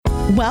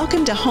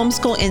Welcome to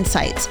Homeschool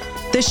Insights,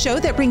 the show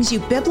that brings you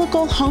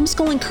biblical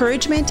homeschool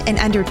encouragement in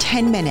under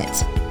 10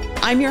 minutes.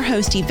 I'm your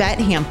host, Yvette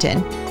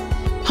Hampton.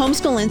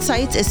 Homeschool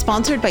Insights is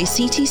sponsored by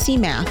CTC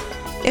Math.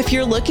 If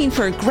you're looking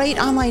for a great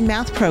online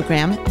math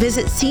program,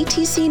 visit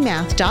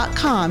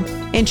ctcmath.com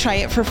and try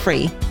it for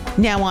free.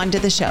 Now on to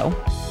the show.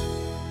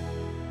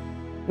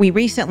 We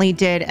recently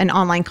did an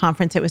online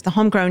conference. It was the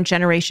Homegrown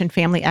Generation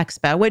Family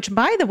Expo, which,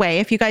 by the way,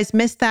 if you guys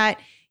missed that,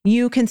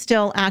 you can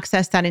still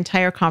access that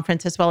entire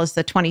conference as well as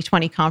the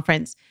 2020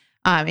 conference.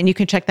 And you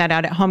can check that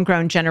out at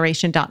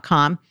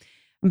homegrowngeneration.com.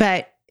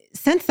 But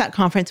since that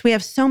conference, we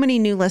have so many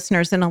new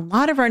listeners, and a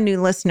lot of our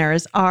new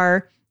listeners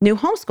are new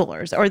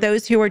homeschoolers or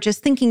those who are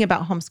just thinking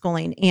about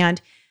homeschooling. And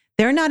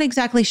they're not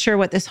exactly sure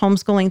what this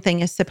homeschooling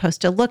thing is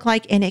supposed to look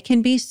like. And it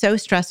can be so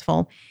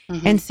stressful.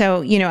 Mm-hmm. And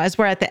so, as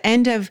we're at the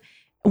end of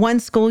one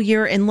school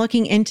year and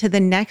looking into the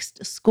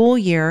next school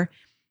year,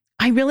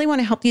 I really want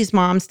to help these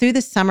moms through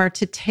the summer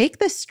to take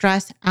the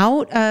stress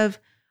out of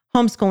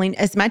homeschooling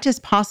as much as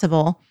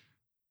possible.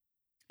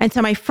 And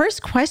so my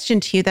first question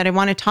to you that I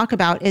want to talk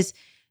about is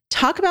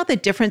talk about the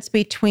difference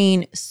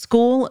between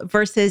school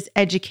versus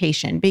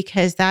education,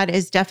 because that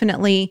is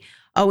definitely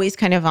always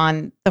kind of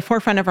on the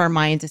forefront of our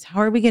minds is how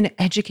are we going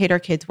to educate our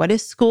kids? What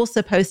is school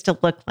supposed to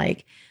look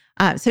like?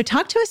 So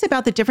talk to us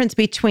about the difference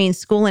between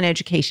school and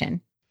education.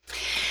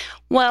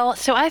 Well,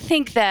 so I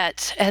think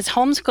that as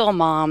homeschool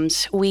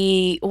moms,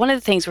 one of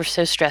the things we're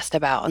so stressed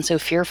about and so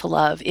fearful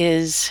of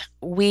is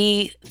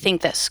we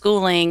think that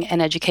schooling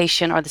and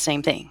education are the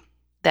same thing.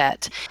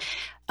 That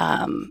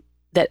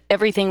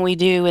everything we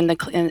do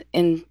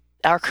in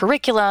our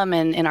curriculum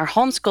and in our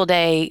homeschool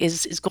day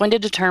is going to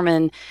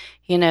determine,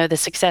 the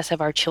success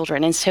of our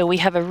children. And so we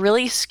have a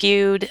really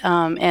skewed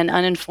and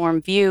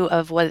uninformed view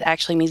of what it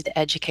actually means to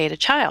educate a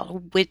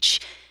child,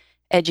 which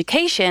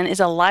education is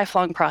a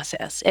lifelong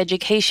process.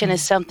 Education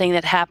is something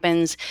that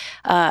happens,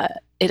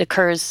 it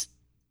occurs,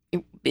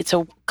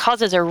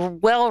 causes a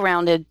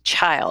well-rounded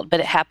child, but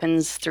it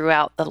happens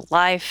throughout the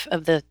life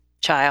of the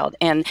child.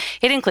 And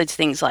it includes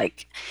things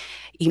like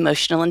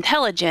emotional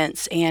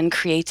intelligence and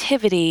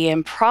creativity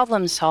and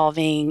problem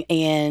solving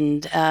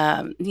and,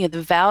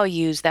 the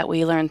values that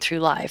we learn through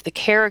life, the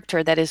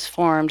character that is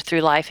formed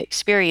through life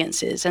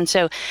experiences. And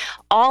so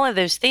all of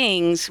those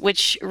things,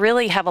 which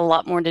really have a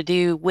lot more to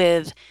do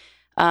with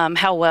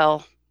how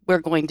well we're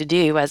going to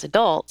do as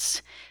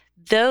adults,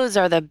 those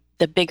are the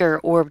bigger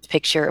orbed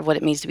picture of what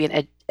it means to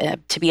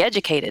be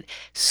educated.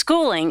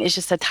 Schooling is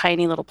just a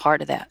tiny little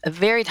part of that, a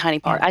very tiny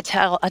part. I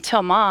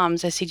tell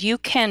moms, I said, you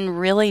can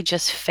really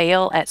just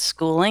fail at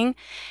schooling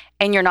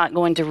and you're not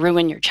going to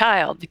ruin your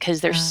child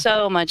because there's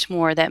so much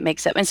more that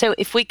makes up. And so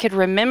if we could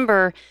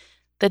remember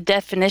the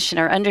definition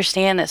or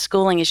understand that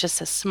schooling is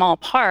just a small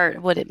part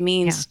of what it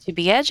means to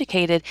be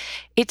educated,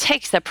 it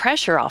takes the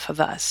pressure off of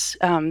us.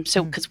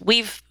 Because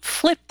we've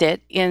flipped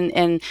it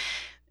and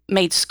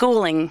made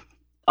schooling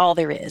all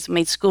there is,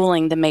 made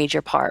schooling the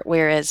major part,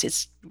 whereas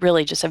it's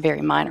really just a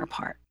very minor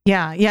part.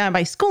 Yeah.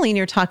 By schooling,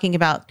 you're talking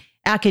about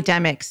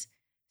academics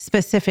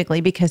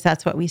specifically, because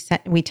that's what we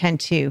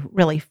tend to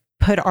really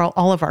put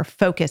all of our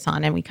focus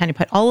on. And we kind of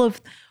put all of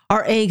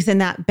our eggs in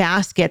that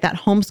basket, that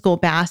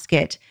homeschool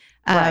basket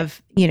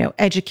of,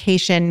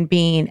 education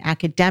being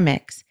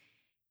academics.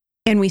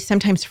 And we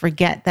sometimes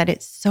forget that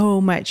it's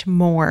so much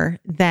more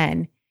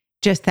than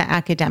just the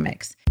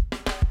academics.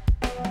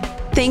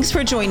 Thanks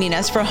for joining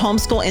us for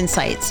Homeschool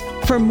Insights.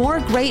 For more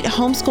great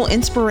homeschool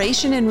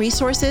inspiration and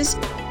resources,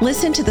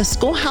 listen to the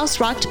Schoolhouse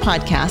Rocked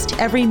podcast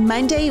every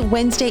Monday,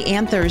 Wednesday,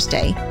 and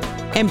Thursday.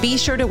 And be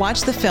sure to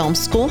watch the film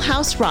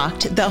Schoolhouse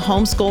Rocked: The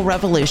Homeschool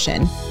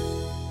Revolution.